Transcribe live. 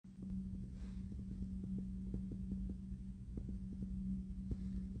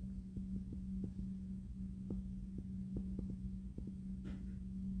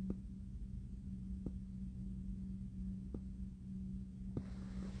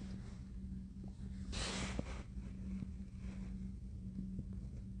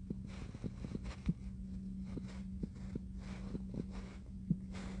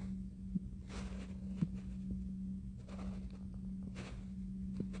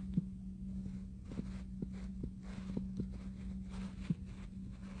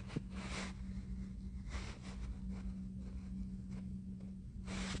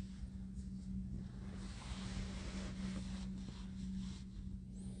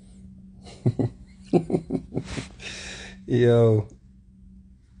Yo,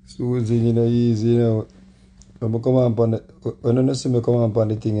 Susie, you know, easy, you know. When I come on upon the, when you see me come on upon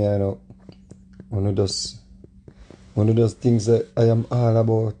the thing, you know, one of those things that I am all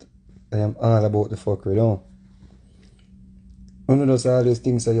about the fuckery, you know. One of those all these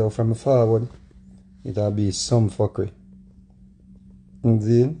things that, yo, from forward, it'll be some fuckery. And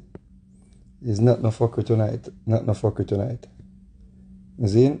then, it's not no fuckery tonight. Not no fuckery tonight.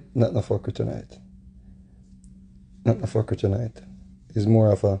 See? Not no fuckery tonight. Not no fuckery tonight. It's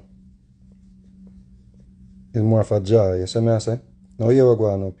more of a joy. You see me I say? Now here we go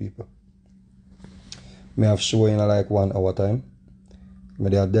on now, people. Me have show in like 1 hour time. Me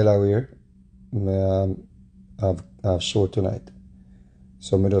there Delaware. Me have show tonight.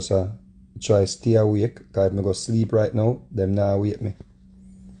 So me just try stay awake. Because if me go sleep right now, them not wake me.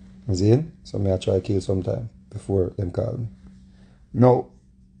 See? So me I try kill some time before them call me. Now,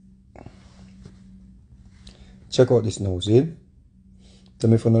 check out this now, see? Tell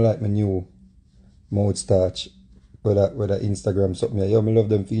me if you don't like my new mouth starch. Whether Instagram something. Yo, me love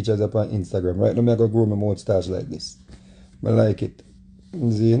them features upon Instagram. Right now, I go grow my mouth starch like this. I like it.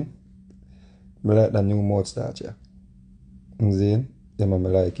 See? I like that new mouth starch, yeah. See? Yeah, man, I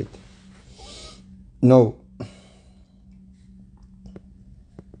like it. Now,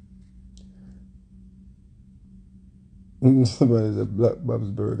 somebody said Black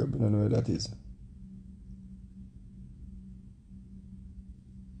Bob's Burger, but I don't know what that is.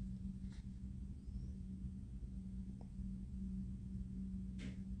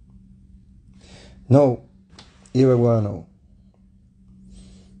 Now, here we go now.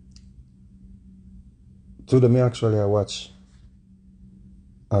 Today, me actually I watch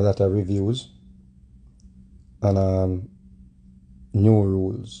a lot of reviews and new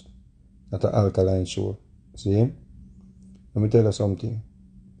rules at the Alkaline show. See? Let me tell you something.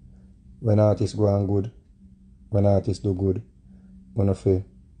 When artists go on good, when artists do good, we have to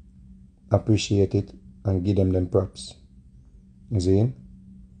appreciate it and give them props. You see?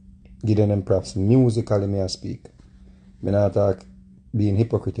 Give them props. Musically, may I speak. Me not talk being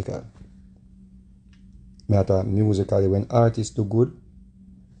hypocritical. Me not talk musically. When artists do good,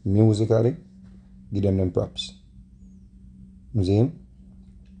 musically, give them props. You see?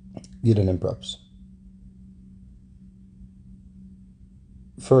 Give them props.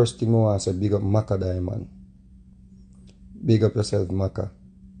 First thing I want to say, big up Maka Diamond. Big up yourself, Maka.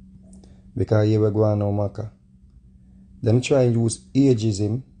 Because here we go on now, Maka. Them try and use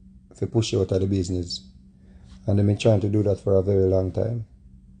ageism to push you out of the business. And they've been trying to do that for a very long time.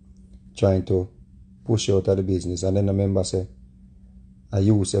 Trying to push you out of the business. And then the member say, I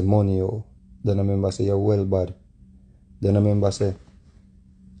use money. Oh. Then the member say, you're well bad. Then the member say,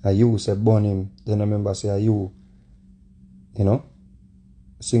 I use burn him. Then the member say, you know,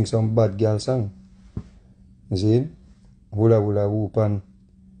 sing some bad girl song. You see? Hula hula whoop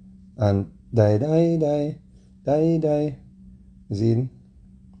and die die die die die. You see?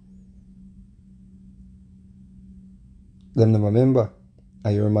 Them never remember.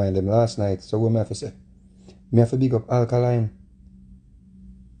 I remind them last night. So what I have to say? Me have to big up Alkaline.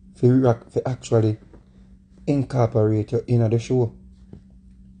 For actually incorporate you in the show.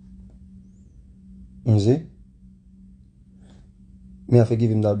 You see? Me have to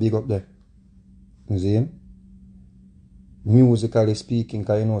give him that big up there. You see? Musically speaking,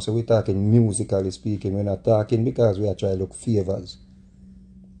 because you know, so we're talking musically speaking. We're not talking because we are trying to look favors.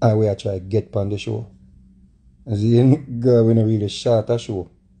 And we are trying to get on the show. You see? Girl, we're not really short a show.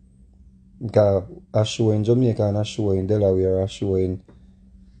 Because a show in Jamaica and a show in Delaware, a show in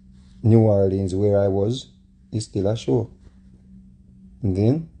New Orleans where I was, is still a show. And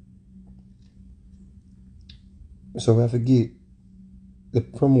then, so we have to give the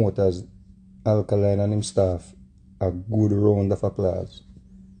promoters, Alkaline and him staff, a good round of applause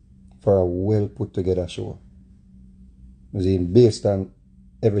for a well put together show. Based on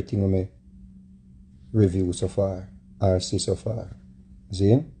everything we review so far, or see so far.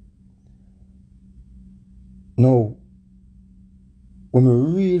 See? Now, what we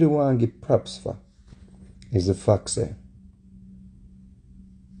really want to give props for is the fact that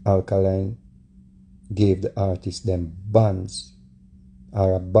Alkaline gave the artists them bands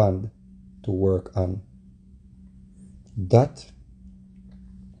or a band to work on. That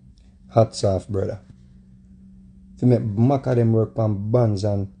hats off, brother. If you make Maka them work on bands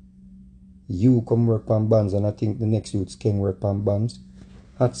and you come work on bands and I think the next youths can work on bands,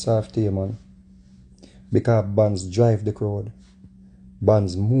 hats off to you, man. Because bands drive the crowd.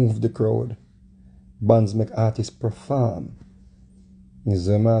 Bands move the crowd. Bands make artists perform. You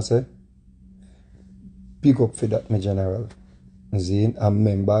see what I say? Pick up for that, my general. See, and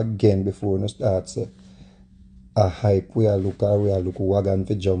remember again before you start say a hype we are look wagon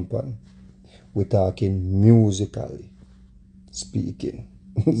for jump on. We're talking musically speaking.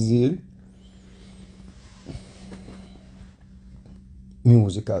 See?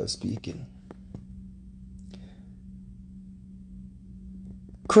 Musical speaking.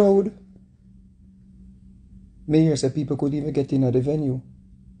 Crowd. Me hear say people could even get in at the venue.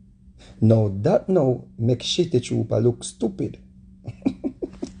 Now that now make shitty trooper look stupid.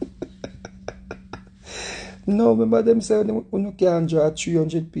 No, remember them say you can't draw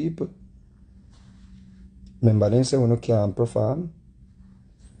 300 people. Remember them say you can't perform.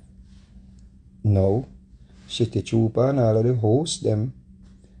 No. Shitty trooper and all of the hosts them.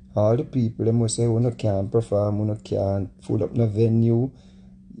 All the people them will say you can't perform, you can't full up the venue.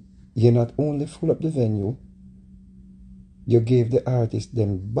 You not only full up the venue, you gave the artists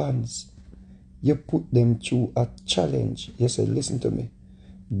them bands. You put them through a challenge. You said, listen to me.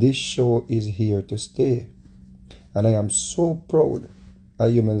 This show is here to stay. And I am so proud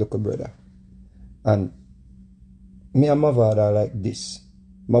of you, my little brother. And me and my father like this.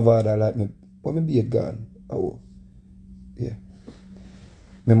 My father like me. When me be a gun. Oh. Yeah.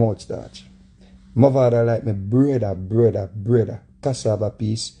 My mouth starch. My father like me brother. Cassava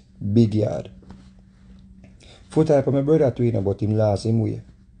piece, big yard. Foot type of my brother to him, but him lost him way.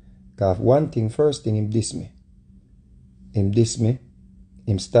 Because one thing, first thing, him diss me.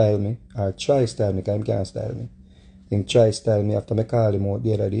 Him style me, or try style me, because him can't style me. Him try style me after I call him out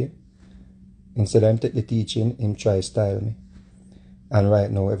the other day. Instead of him take the teaching, him try style me. And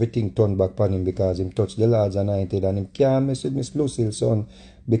right now, everything turned back on him because him touched the Lord's anointed and him can't mess with Miss Lucille, son.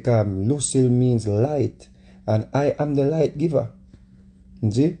 Because Lucille means light. And I am the light giver.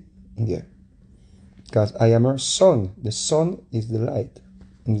 See? Yeah. Because I am her son. The sun is the light.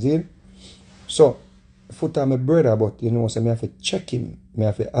 See? So, foot on my brother, but you know, so I have to check him. I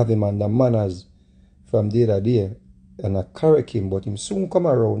have to have him on the manners from the other day. And I correct him, but him soon come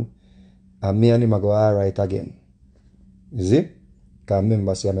around and me and him go alright again. You see? Because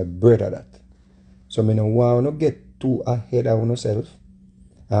remember, say I'm a brother that. So I don't want to get too ahead of yourself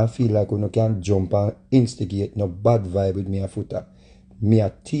and feel like you can jump and instigate no bad vibe with me a footer. Me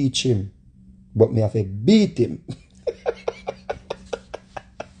a teach him, but me have to beat him.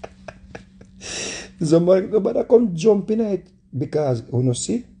 Nobody come jump in it because you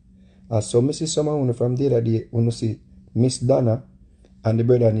see, as some see someone from the other day, you see Miss Donna and the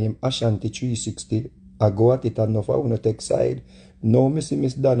brother named Ashanti 360. I go at it enough, I want to take side. Now me see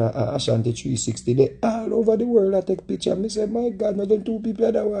Miss Donna and Ashanti 360, they all over the world I take picture. Me say, my God, not them two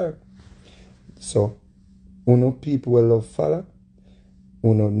people that were. So, people will love follow.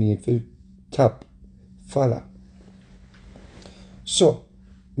 Need to tap follow. So,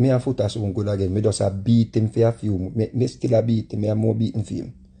 me and foot as one good again. Me just a beat him for a few. Me still a beat him. Me a more beating for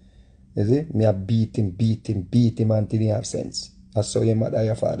him. You see? Me a beat him until he have sense. That's how your mother,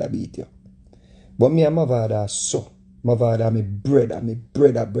 your father beat you. But me and my father so. My father, my brother.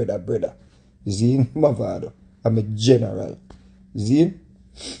 You see? My father. I'm a general. You see?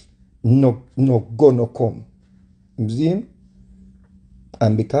 No gonna come. You see?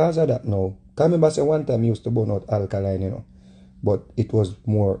 And because of that now, I remember say one time I used to burn out Alkaline, you know. But it was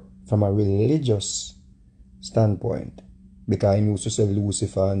more from a religious standpoint. Because I used to say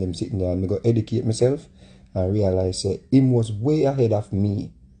Lucifer and them sitting there and I go educate myself and realize that him was way ahead of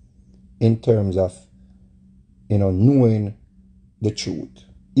me in terms of, you know, knowing the truth.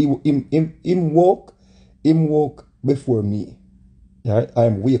 Him woke before me. Right? I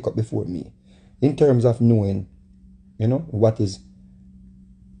am wake up before me. In terms of knowing, you know, what is,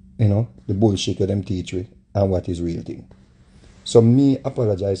 you know, the bullshit that them teach me and what is real thing. So me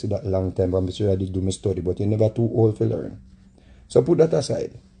apologize to that long time, but I'm sure I did do my study, but you're never too old to learn. So put that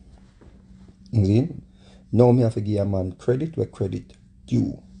aside. See? Now me have to give a man credit where credit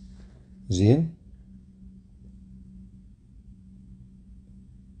due. See?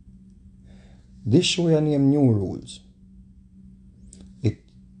 This show I name New Rules. It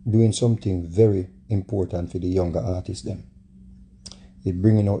doing something very important for the younger artists them. It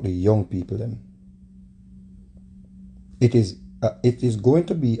bringing out the young people them. It is going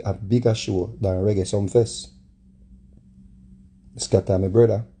to be a bigger show than Reggae Sumfest. Scatter my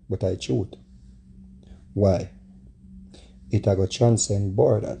brother, but I choose. Why? It a go transcend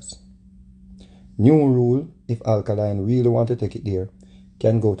borders. New Rule, if Alkaline really want to take it there,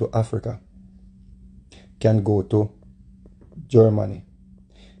 can go to Africa, can go to Germany,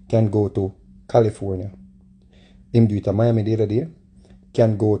 can go to California. Him do it to Miami the other day,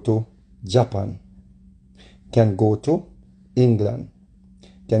 can go to Japan, can go to England,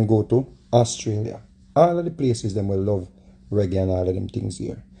 can go to Australia. All of the places them will love reggae and all of them things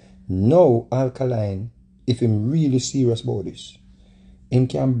here. Now, Alkaline, if him really serious about this, him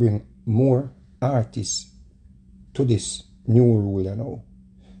can bring more artists to this new rule, you know.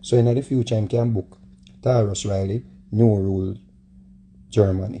 So in the future, him can book Taurus Riley, New Rule,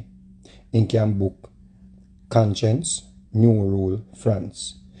 Germany. Him can book Conscience, New Rule,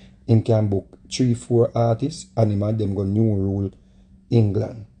 France. Him can book 3-4 artists and him and them go New Rule,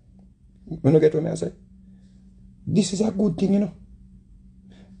 England. You know get what I say? This is a good thing, you know.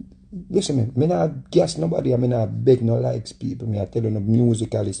 Listen, me not gas nobody, I mean I beg no likes people, me I tell you no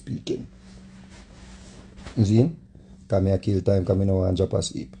musically speaking. You see? Because I kill time, because I don't want to drop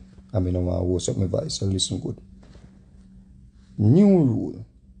asleep. And I don't want to host up my voice, so listen good. New Rule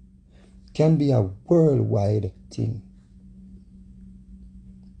can be a worldwide thing.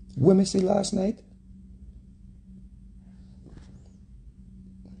 When I see last night,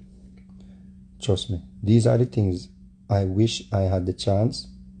 trust me, these are the things I wish I had the chance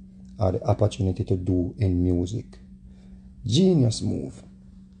or the opportunity to do in music. Genius move.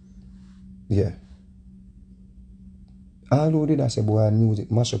 Yeah. All who did I say, boy,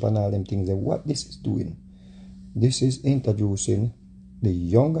 music, mash up and all them things, what this is doing, this is introducing the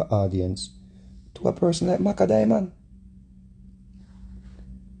younger audience to a person like Maca Diamond.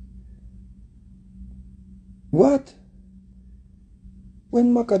 What?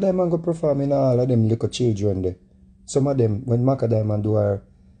 When Maca Diamond go perform in all of them little children there, some of them, when Maca Diamond do our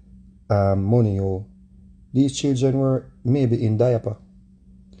money, these children were maybe in diaper.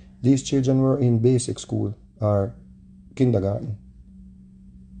 These children were in basic school or kindergarten.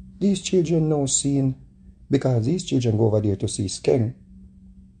 These children now seen, because these children go over there to see Skeng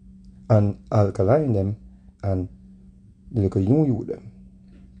and Alkaline them and the little you them.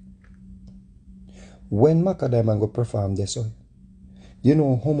 When Maca Diamond go perform this, you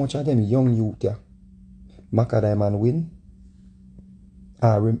know how much of them young youth there Maca Diamond win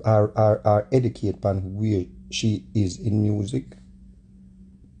or educate upon where she is in music.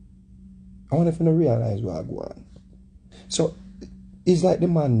 I wonder if you don't realize what I go on. So it's like the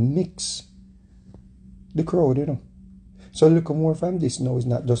man mix the crowd, you know. So look more from this now. It's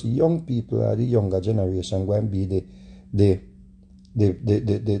not just young people or the younger generation going to be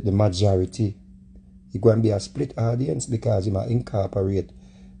the majority. It's going to be a split audience because he might incorporate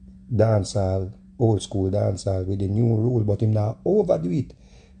dancehall, old school dancehall with the new rule, but him not overdo it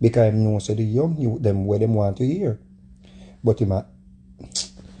because he knows the young youth them where them want to hear. But he might,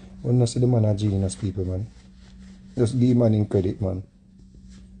 when I see the man a genius people, man. Just give man in credit, man.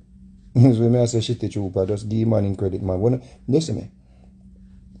 So when I say shitty trooper, just give man in credit, man. When, listen me.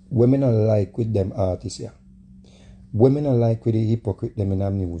 Women are like with them artists here. Women are like with the hypocrite them in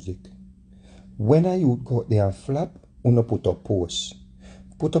our music. When a youth go out there and flap, uno put up posts.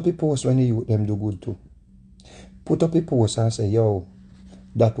 Put up a post when the youth them do good too. Put up a post and say, yo,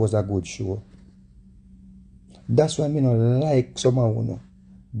 that was a good show. That's why me not like some of uno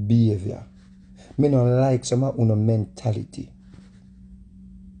behavior. Me not like some of uno mentality.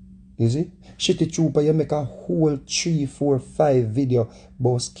 You see? Shitty trooper, you make a whole 3, 4, 5 video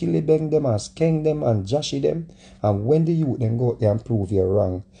about skillibeng them and skeng them and joshy them. And when the youth then go out there and prove you're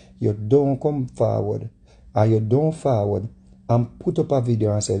wrong, you don't come forward or you don't forward and put up a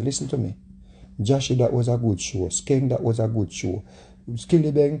video and say, listen to me. Joshy, that was a good show. Skeng, that was a good show.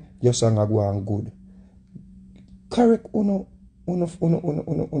 Skillibeng, your song are going good. Correct uno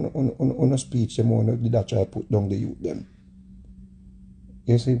speech them on that try put down the youth them.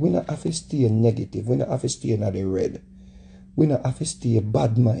 You see, we not have to stay negative. We not have to stay in the red. We not have to stay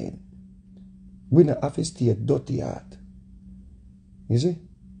bad mind. We not have to stay dirty heart. You see?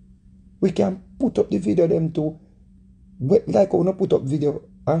 We can put up the video them too. Like when I put up video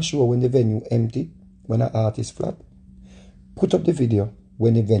and show when the venue empty, when an artist flap. Put up the video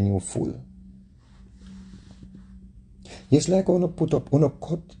when the venue full. Yes, like when I put up, when I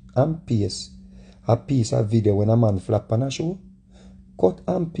cut and paste a piece of video when a man flap on a show. Cut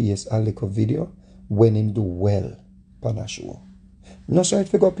and paste a little video when him do well on a show. No side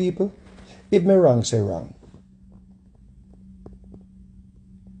figure people. If me wrong, say wrong.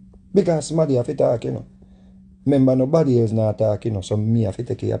 Because somebody have to talk, you know. Remember, nobody else not talk, you know, so me have to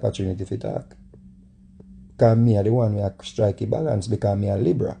take the opportunity to talk. Because me are the one who strike a balance because me are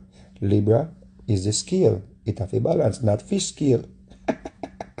Libra. Libra is the scale. It have a balance, not fish scale.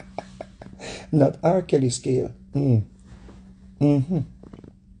 Not R. Kelly scale. Mm-hmm.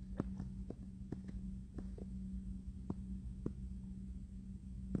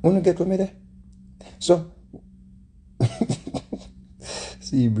 Wanna get with me there? So,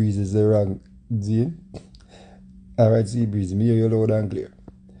 Sea Breeze is the wrong Zine. Alright, Sea Breeze, me hear you loud and clear.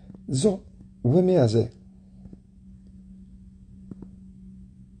 So, when me I say,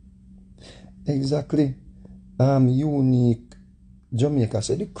 Exactly. Unique Jamaica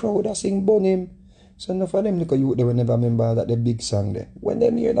said the crowd are sing bun him. So enough of them little youth they will never remember that the big song there. When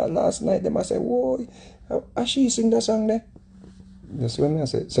them hear that last night, they must say, whoa, how she sing that song there? That's when I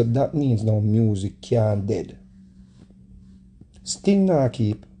say, so that means now music can't dead. Sting now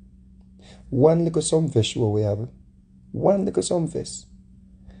keep one little Sumfest show we have. One little Sumfest.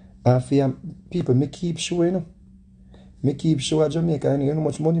 And for people, me keep show, you know. Me keep show at Jamaica, and you know how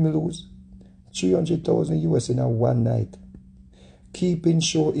much money me lose? 300,000 US in a one night. Keeping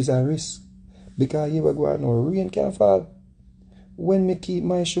show is a risk. Because here we go on now, rain can fall. When me keep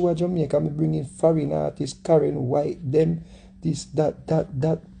my show at Jamaica, me bring in foreign artists, Karen White, them, this,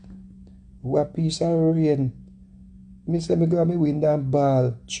 that. What piece of rain. Me say me go me win that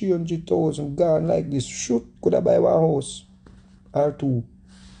ball. 300,000 gone like this. Shoot, could I buy one house? Or two.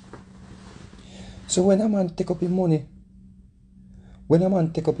 So when a man take up his money,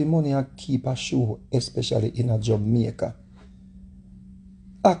 and keep a show, especially in a Jamaica,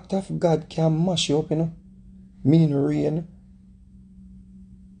 act of God can mash you up, you know. Mean rain,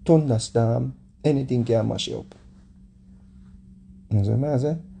 thunderstorm, anything can mash you up. You see what I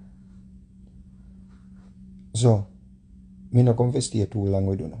say? So, me no come to stay too long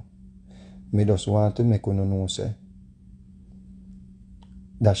with you now. Me just want to make you know say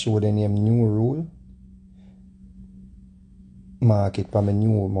that show the name New Rule. Market for my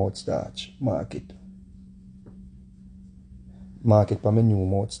new mouth starch. Market for my new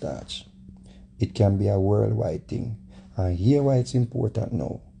mouth starch. It can be a worldwide thing. And here why it's important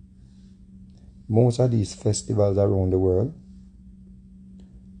now. Most of these festivals around the world,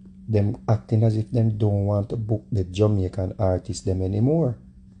 them acting as if them don't want to book the Jamaican artists them anymore.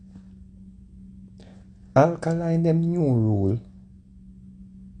 Alkaline them New Rule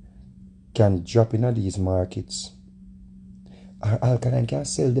can drop in these markets. Or Alkaline can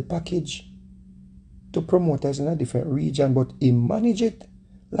sell the package to promoters in a different region, but he manage it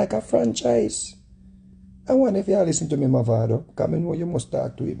like a franchise. I wonder if you listen to me, Mavado, because I know you must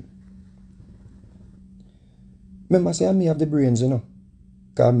talk to him. Remember, say me have the brains, you know,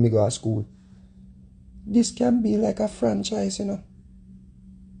 because me go to school. This can be like a franchise, you know.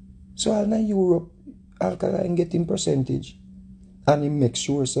 So all in Europe, Alkaline getting percentage, and he make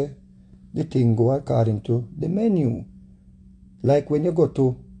sure, say, the thing go according to the menu. Like when you go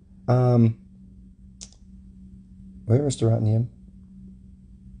to, what restaurant name?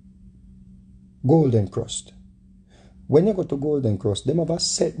 Golden Crust. When you go to Golden Crust, them have a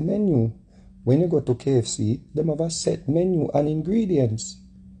set menu. When you go to KFC, them have a set menu and ingredients.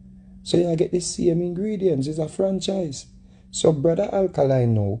 So you get the same ingredients. It's a franchise. So brother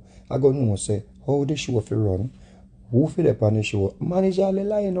Alkaline now, I go know say how the show fi run, who fi up on the show, manage all the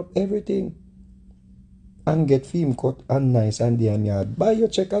line up everything. And get film cut and nice and damn yard. Buy your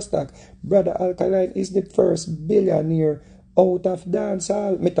checker stock. Brother Alkaline is the first billionaire out of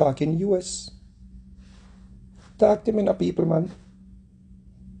dancehall. Me talking US. Talk to me now, people, man.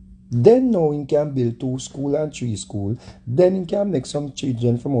 Then now he can build 2 school and 3 school. Then he can make some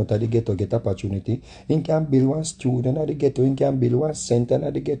children from out of the ghetto get opportunity. He can build 1 student at the ghetto. He can build 1 center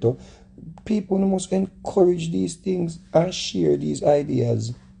at the ghetto. People must encourage these things and share these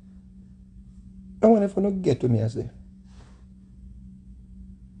ideas. I wonder if you not get to me as say.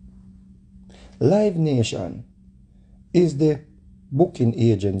 Live Nation is the booking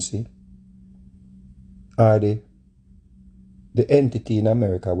agency or the entity in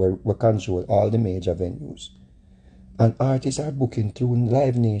America where we control all the major venues. And artists are booking through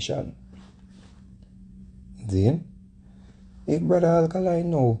Live Nation. Then, if Brother Alkaline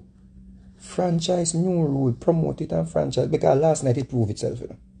now franchise New Rule, promote it and franchise, because last night it proved itself, you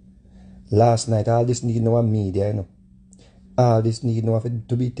know. Last night, all this need no media, you know. All this need no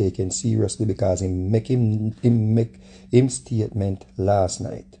to be taken seriously because he make him statement last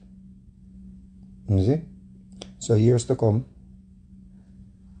night. You see? So years to come,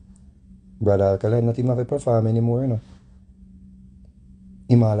 Brother Alkaline not even have to perform anymore, you know.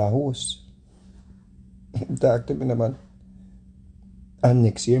 Him all a host. Talk to me, no, man. And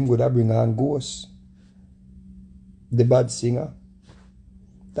next year, I'm going to bring on Ghost, the bad singer.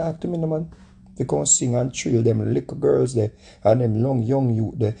 Talk to me, no, man. They can sing and thrill them little girls there and them young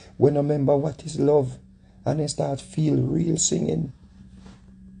youth there. When I remember what is love and they start feel real singing.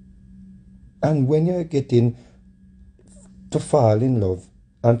 And when you're getting to fall in love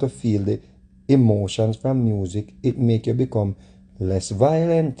and to feel the emotions from music, it make you become less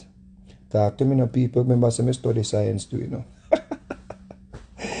violent. Talk to me, no, people. Remember, I study science too, you know.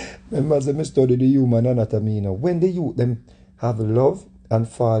 Remember, I study the human anatomy, you know. When the youth them have love and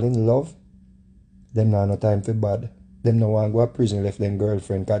fall in love, them not no time for bad. Them no want go to prison left them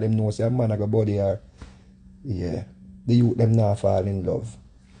girlfriend because them know say a man a go body her. Yeah. The youth them not fall in love.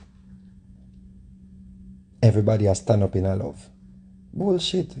 Everybody has stand up in a love.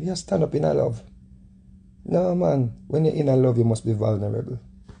 Bullshit. You stand up in a love. No man. When you're in a love you must be vulnerable.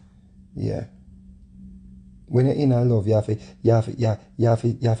 Yeah. When you're in a love you have to,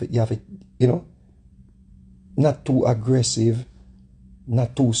 you know, not too aggressive,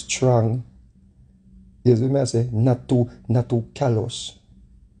 not too strong. You see what I say? Not too callous.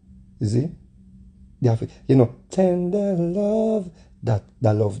 You see? You have to, you know, tender love, that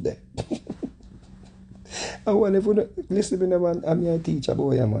love there. I want to listen to me, man. I'm your teacher,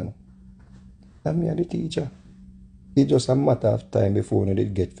 boy, man. I'm your teacher. It's just a matter of time before you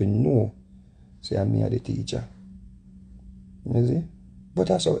get to know. Say, I'm here the teacher. You see? But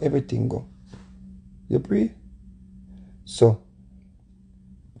that's how everything go. You pray? So,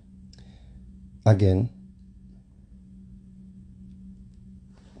 again,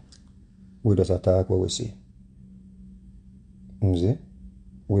 we just attack what we see. You see?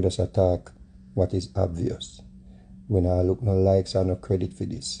 We just attack what is obvious. We not look no likes or no credit for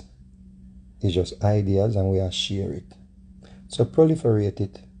this. It's just ideas and we are share it. So proliferate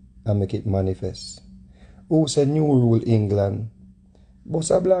it and make it manifest. Who say new rule England?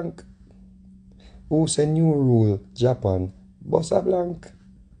 Bossa blank. Who say new rule Japan? Bossa blank.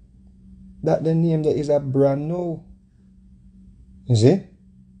 That the name there is a brand now. You see?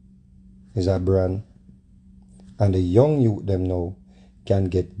 Is a brand. And the young youth them now can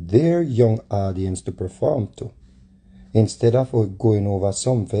get their young audience to perform to. Instead of going over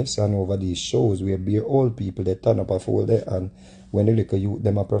some fest and over these shows where bare old people they turn up a fold there and when the little youth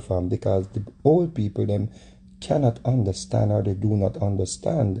them a perform because the old people them cannot understand or they do not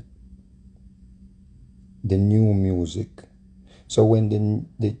understand the new music. So when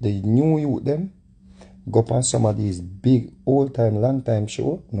the new youth them go up on some of these big old time, long time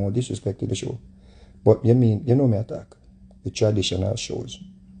show, no disrespect to the show, but you know me attack, the traditional shows.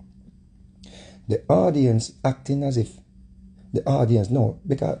 The audience acting as if the audience, no,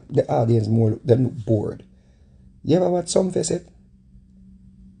 because the audience more them look bored. You ever watch some facet?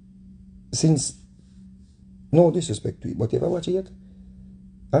 Since, no disrespect to it, but you ever watch it yet?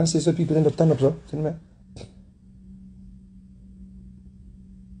 And see some people end up turn up so, see me?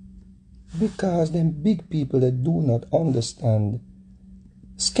 Because them big people that do not understand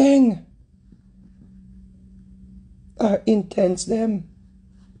skeng are intense them.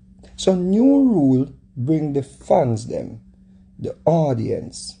 So new rule bring the fans them, the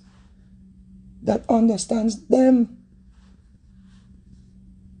audience that understands them.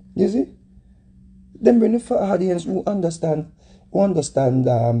 You see? Them bring the audience who understand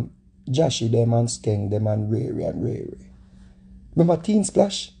Joshy them and Skeng them and Rary. Remember Teen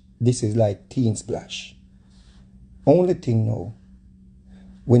Splash? This is like Teen Splash. Only thing now,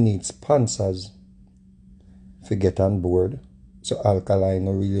 we need sponsors to get on board. So Alkaline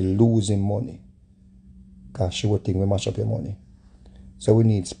are really losing money. Because sure thing we mash up your money. So we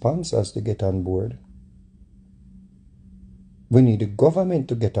need sponsors to get on board. We need the government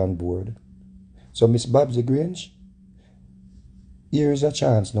to get on board. So Miss Babsy Grange, here is a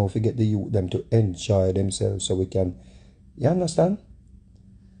chance now to get the youth them to enjoy themselves so we can, you understand?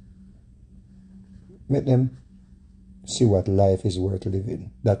 Make them see what life is worth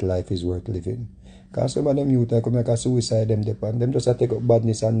living. That life is worth living. Because some of them youth come make a suicide them depend. Them just take up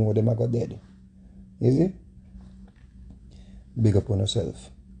badness and know them are go dead. You see? Big up on yourself.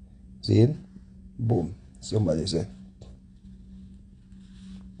 See it? Boom. Somebody say.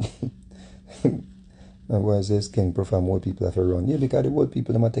 And why says King perform old people have to run? Yeah, because the old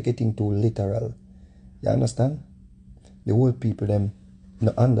people them are take a thing too literal. You understand? The old people them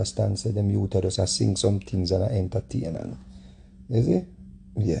no understand say them youth are just sing some things and entertain and you see?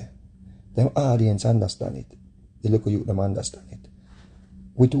 Yeah. Them audience understand it. The local youth them understand it.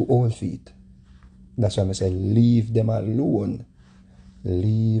 We too old feet. That's why I say leave them alone.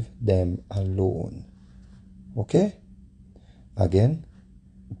 Leave them alone. Okay? Again,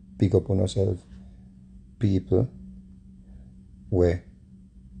 pick up on yourself. People where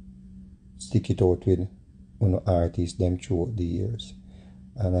stick it out with artists them throughout the years.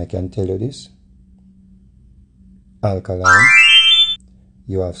 And I can tell you this. Alkaline,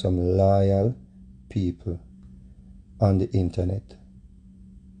 you have some loyal people on the internet.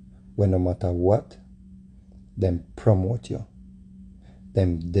 When no matter what, them promote you.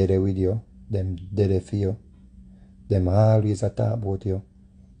 Them dead with you. Them dead for you. Them always talk about you.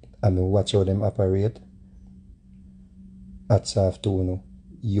 I mean, watch how them operate. At afternoon,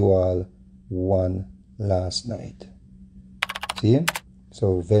 you all won last night. See?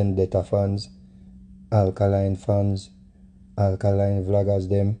 So vendetta fans, Alkaline fans, Alkaline vloggers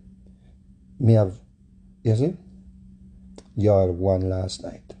them. Me have, you see? Y'all won last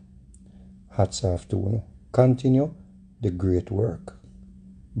night. Hats off to you. Continue the great work.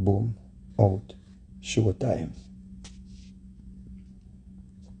 Boom. Out. Showtime.